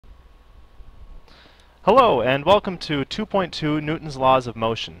Hello and welcome to 2.2 Newton's Laws of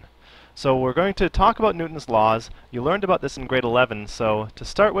Motion. So we're going to talk about Newton's laws. You learned about this in grade 11, so to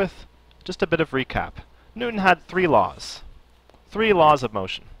start with, just a bit of recap. Newton had three laws of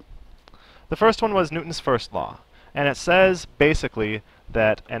motion. The first one was Newton's first law, and it says basically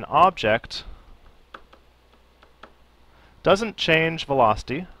that an object doesn't change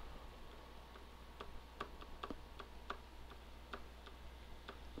velocity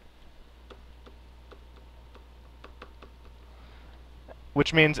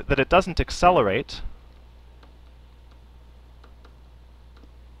which means that it doesn't accelerate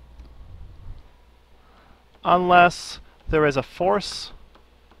unless there is a force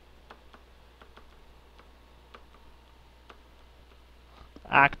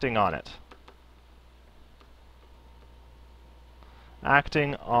acting on it.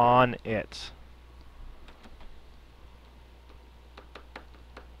 Acting on it.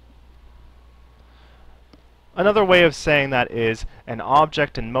 Another way of saying that is an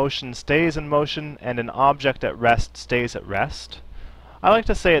object in motion stays in motion and an object at rest stays at rest. I like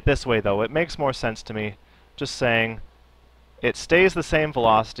to say it this way though, it makes more sense to me just saying it stays the same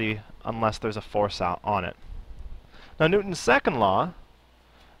velocity unless there's a force out on it. Now Newton's second law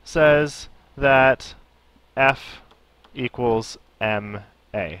says that F equals ma.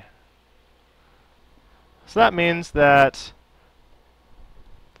 So that means that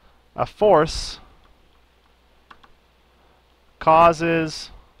a force causes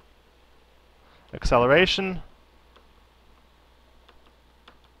acceleration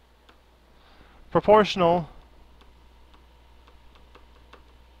proportional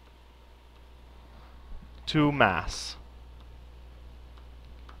to mass.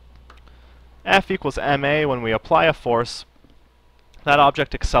 F equals ma. When we apply a force, that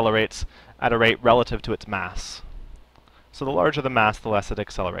object accelerates at a rate relative to its mass. So the larger the mass, the less it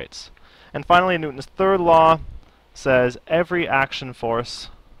accelerates. And finally, Newton's third law says every action force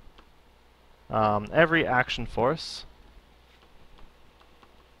has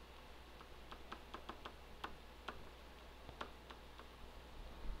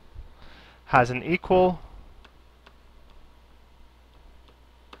an equal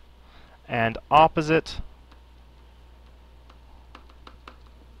and opposite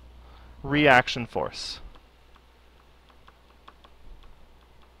reaction force.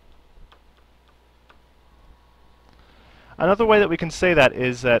 Another way that we can say that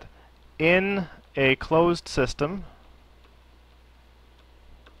is that in a closed system,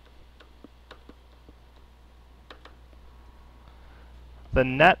 the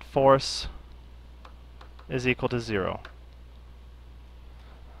net force is equal to 0.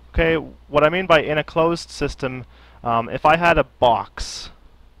 Okay, what I mean by in a closed system, if I had a box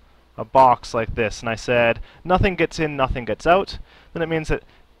like this, and I said nothing gets in, nothing gets out, then it means that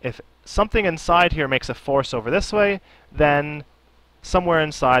if something inside here makes a force over this way, then somewhere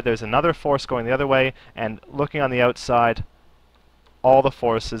inside there's another force going the other way, and looking on the outside, all the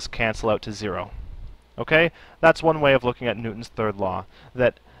forces cancel out to 0. Okay? That's one way of looking at Newton's third law,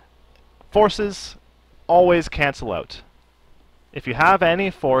 that forces always cancel out. If you have any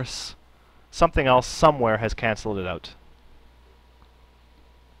force, something else somewhere has canceled it out.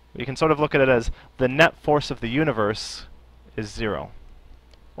 You can sort of look at it as the net force of the universe is 0.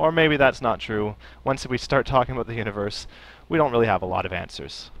 Or maybe that's not true. Once we start talking about the universe, we don't really have a lot of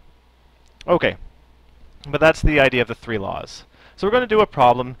answers. Okay, but that's the idea of the three laws. So we're going to do a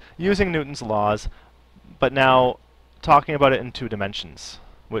problem using Newton's laws, but now talking about it in 2 dimensions,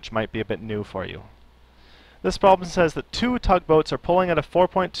 which might be a bit new for you. This problem says that 2 tugboats are pulling at a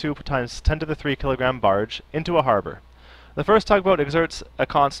 4.2 times 10 to the 3 kilogram barge into a harbor. The first tugboat exerts a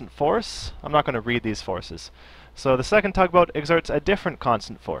constant force. I'm not going to read these forces. So the second tugboat exerts a different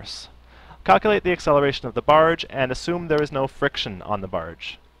constant force. Calculate the acceleration of the barge and assume there is no friction on the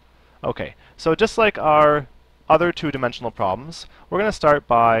barge. Okay, so just like our other 2-dimensional problems, we're going to start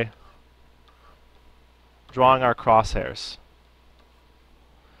by drawing our crosshairs.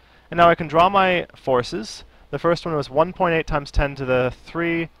 And now I can draw my forces. The first one was 1.8 times 10 to the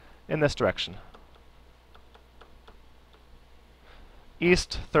 3 in this direction.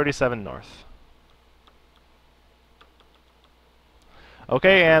 East 37 north.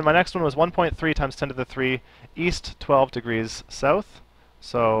 Okay, and my next one was 1.3 times 10 to the 3 east 12 degrees south.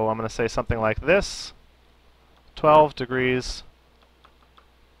 So I'm going to say something like this. 12 degrees.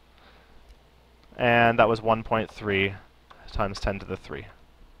 And that was 1.3 times 10 to the 3.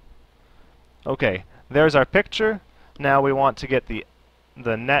 Okay, there's our picture. Now we want to get the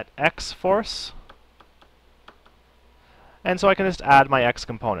net x force. And so I can just add my x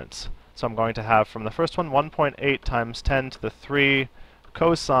components. So I'm going to have from the first one 1.8 times 10 to the 3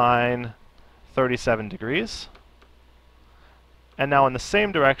 cosine 37 degrees. And now in the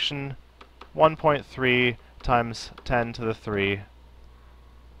same direction, 1.3 times 10 to the 3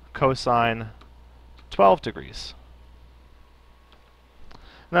 cosine 12 degrees.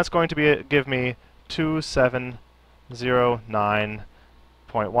 And that's going to give me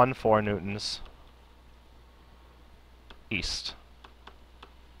 2709.14 newtons east.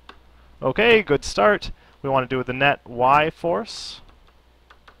 Okay, good start. We want to do the net y force.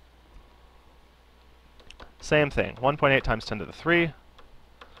 Same thing, 1.8 times 10 to the 3.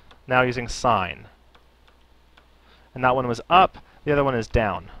 Now using sine. And that one was up, the other one is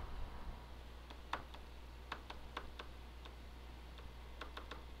down.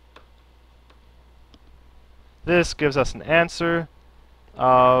 This gives us an answer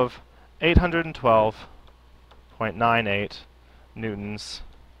of 812.98 newtons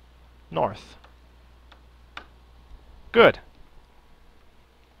north. Good.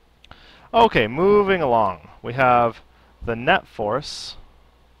 Okay, moving along. We have the net force.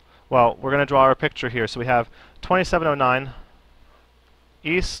 Well, we're going to draw our picture here. So we have 2709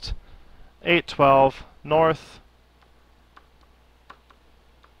 east, 812 north,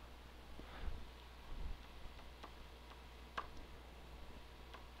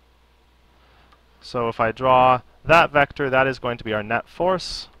 so if I draw that vector, that is going to be our net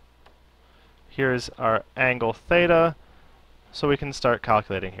force. Here's our angle theta, so we can start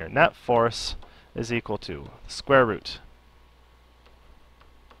calculating here. Net force is equal to the square root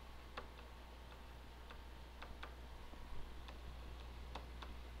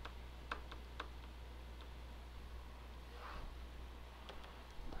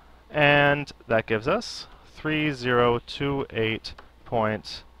and that gives us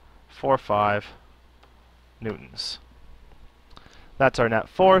 3028.45 newtons. That's our net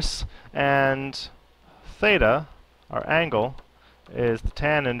force, and theta, our angle, is the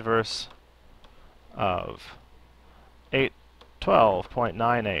tan inverse of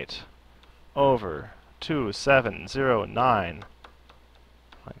 812.98 over 2709,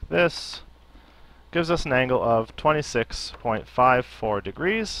 like this, gives us an angle of 26.54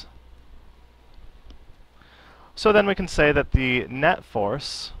 degrees. So then we can say that the net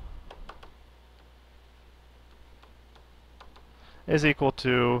force is equal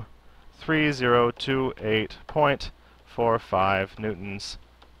to 3028.45 newtons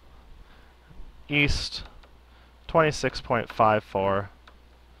east, 26.54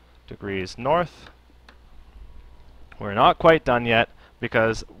 degrees north. We're not quite done yet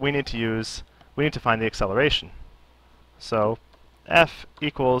because we need to find the acceleration. So F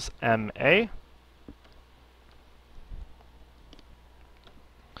equals ma.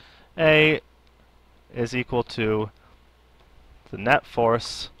 A is equal to the net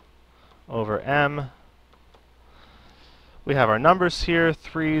force over m. We have our numbers here,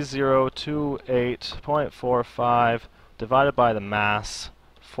 3028.45 divided by the mass,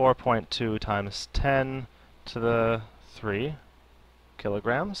 4.2 times 10 to the 3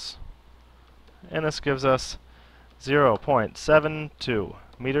 kilograms. And this gives us 0.72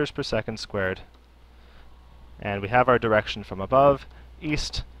 meters per second squared. And we have our direction from above,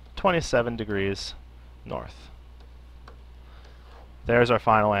 east 27 degrees north. There's our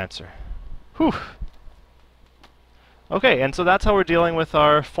final answer. Whew! Okay, and so that's how we're dealing with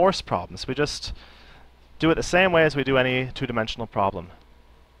our force problems. We just do it the same way as we do any two-dimensional problem.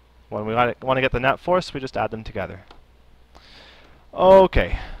 When we want to get the net force, we just add them together.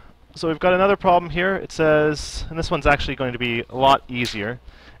 Okay, so we've got another problem here. It says, and this one's actually going to be a lot easier.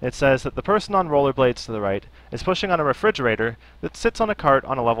 It says that the person on rollerblades to the right is pushing on a refrigerator that sits on a cart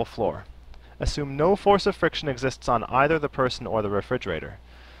on a level floor. Assume no force of friction exists on either the person or the refrigerator.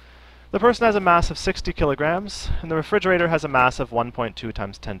 The person has a mass of 60 kilograms, and the refrigerator has a mass of 1.2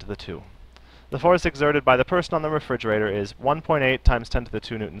 times 10 to the 2. The force exerted by the person on the refrigerator is 1.8 times 10 to the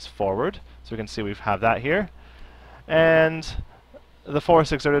 2 newtons forward, so we can see we have that here. And the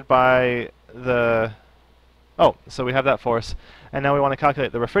force exerted by the... Oh, so we have that force, and now we want to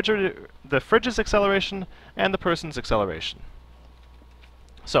calculate the fridge's acceleration and the person's acceleration.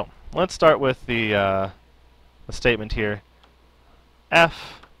 So, let's start with the statement here.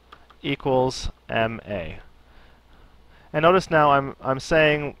 F equals ma. And notice now I'm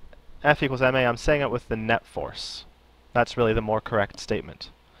saying F equals ma, I'm saying it with the net force. That's really the more correct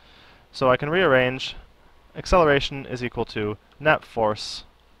statement. So I can rearrange acceleration is equal to net force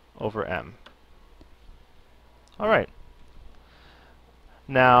over m. Alright.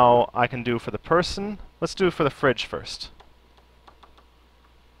 Now I can do for the person. Let's do for the fridge first.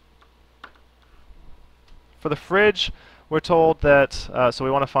 For the fridge, we're told that, so we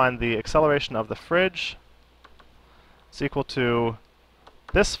want to find the acceleration of the fridge. It's equal to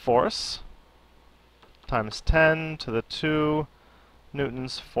this force, times 10 to the 2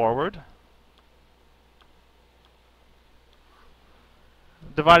 newtons forward,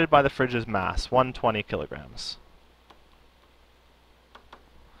 divided by the fridge's mass, 120 kilograms.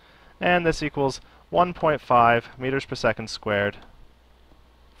 And this equals 1.5 meters per second squared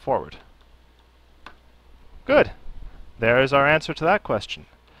forward. Good. There is our answer to that question.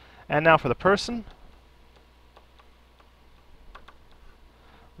 And now for the person.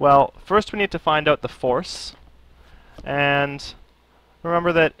 Well, first we need to find out the force. And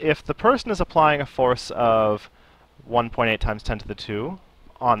remember that if the person is applying a force of 1.8 times 10 to the 2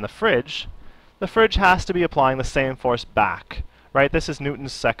 on the fridge has to be applying the same force back, right? This is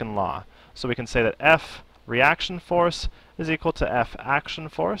Newton's second law. So we can say that F reaction force is equal to F action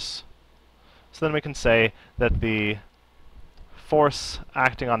force. So then we can say that the force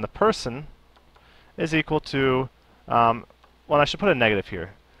acting on the person is equal to, well, I should put a negative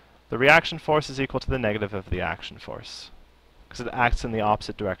here. The reaction force is equal to the negative of the action force, because it acts in the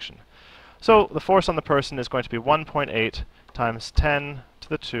opposite direction. So the force on the person is going to be 1.8 times 10 to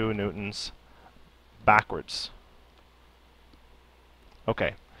the 2 newtons backwards.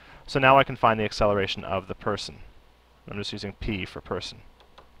 Okay, so now I can find the acceleration of the person. I'm just using p for person.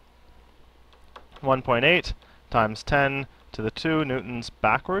 1.8 times 10 to the 2 newtons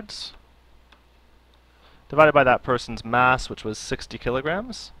backwards, divided by that person's mass, which was 60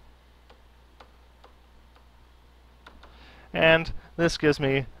 kilograms. And this gives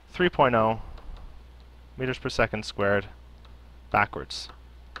me 3.0 meters per second squared backwards.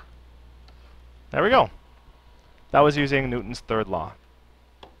 There we go. That was using Newton's third law.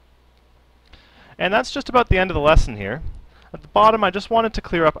 And that's just about the end of the lesson here. At the bottom, I just wanted to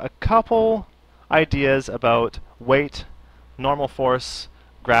clear up a couple ideas about weight, normal force,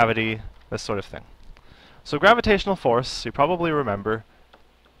 gravity, this sort of thing. So gravitational force, you probably remember,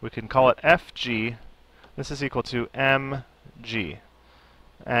 we can call it Fg. This is equal to mg.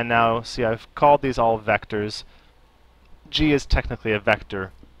 And now, see, I've called these all vectors. G is technically a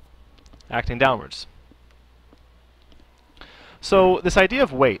vector acting downwards. So this idea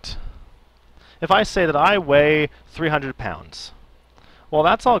of weight, if I say that I weigh 300 pounds, well,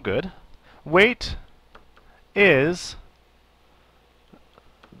 that's all good. Weight is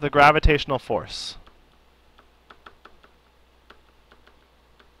the gravitational force.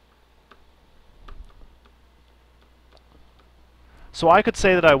 So I could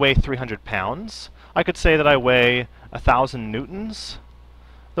say that I weigh 300 pounds. I could say that I weigh 1,000 newtons.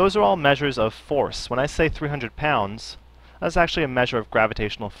 Those are all measures of force. When I say 300 pounds, that's actually a measure of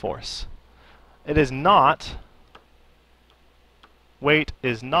gravitational force. It is not, weight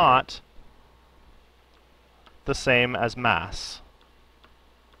is not the same as mass.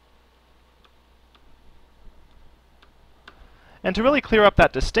 And to really clear up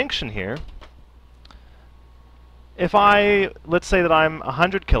that distinction here, if let's say that I'm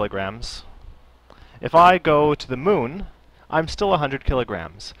 100 kilograms, if I go to the moon, I'm still 100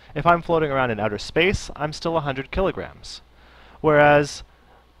 kilograms. If I'm floating around in outer space, I'm still 100 kilograms. Whereas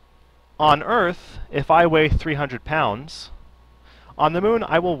on Earth, if I weigh 300 pounds, on the moon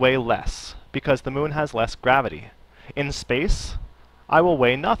I will weigh less, because the moon has less gravity. In space, I will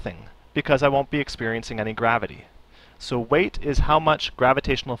weigh nothing, because I won't be experiencing any gravity. So weight is how much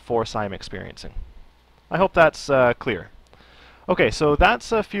gravitational force I'm experiencing. I hope that's clear. Okay, so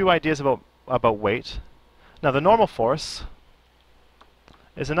that's a few ideas about weight. Now the normal force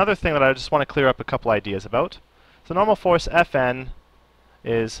is another thing that I just want to clear up a couple ideas about. So normal force Fn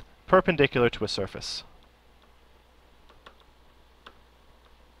is perpendicular to a surface.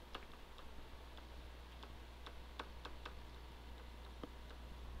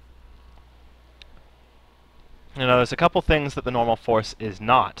 Now there's a couple things that the normal force is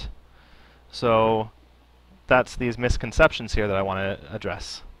not. So that's these misconceptions here that I want to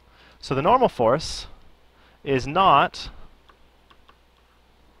address. So the normal force is not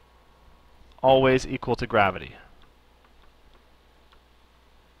always equal to gravity.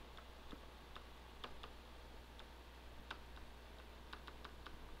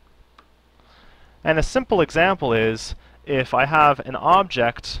 And a simple example is if I have an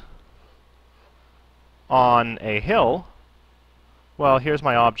object on a hill, well, here's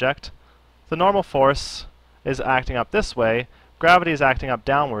my object. The normal force is acting up this way, gravity is acting up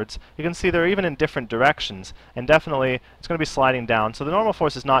downwards. You can see they're even in different directions, and definitely it's going to be sliding down, so the normal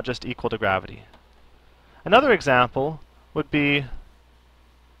force is not just equal to gravity. Another example would be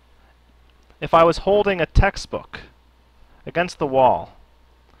if I was holding a textbook against the wall.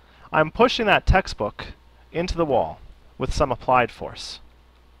 I'm pushing that textbook into the wall with some applied force.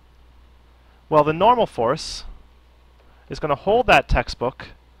 Well, the normal force is going to hold that textbook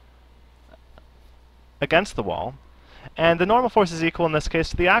against the wall, and the normal force is equal in this case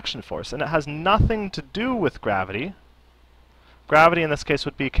to the action force, and it has nothing to do with gravity. Gravity in this case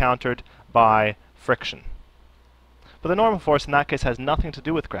would be countered by friction. But the normal force in that case has nothing to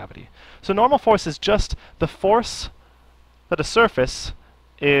do with gravity. So normal force is just the force that a surface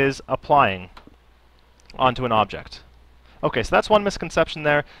is applying onto an object. Okay, so that's one misconception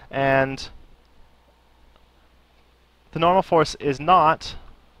there, and the normal force is not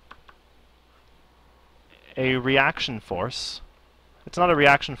a reaction force. It's not a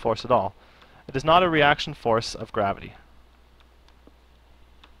reaction force at all. It is not a reaction force of gravity.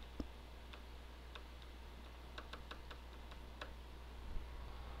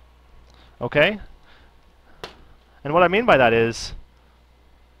 Okay? And what I mean by that is,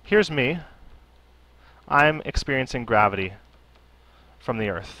 here's me. I'm experiencing gravity from the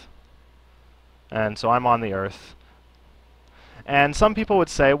Earth. And so I'm on the Earth. And some people would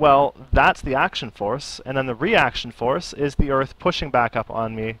say, well, that's the action force, and then the reaction force is the Earth pushing back up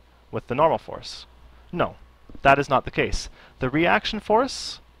on me with the normal force. No, that is not the case. The reaction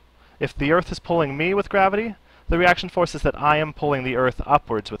force, if the Earth is pulling me with gravity, the reaction force is that I am pulling the Earth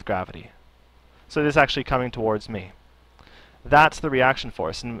upwards with gravity. So it is actually coming towards me. That's the reaction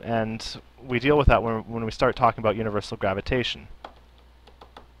force, and we deal with that when we start talking about universal gravitation.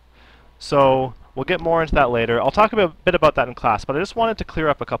 So we'll get more into that later. I'll talk a bit about that in class, but I just wanted to clear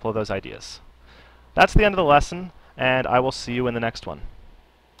up a couple of those ideas. That's the end of the lesson, and I will see you in the next one.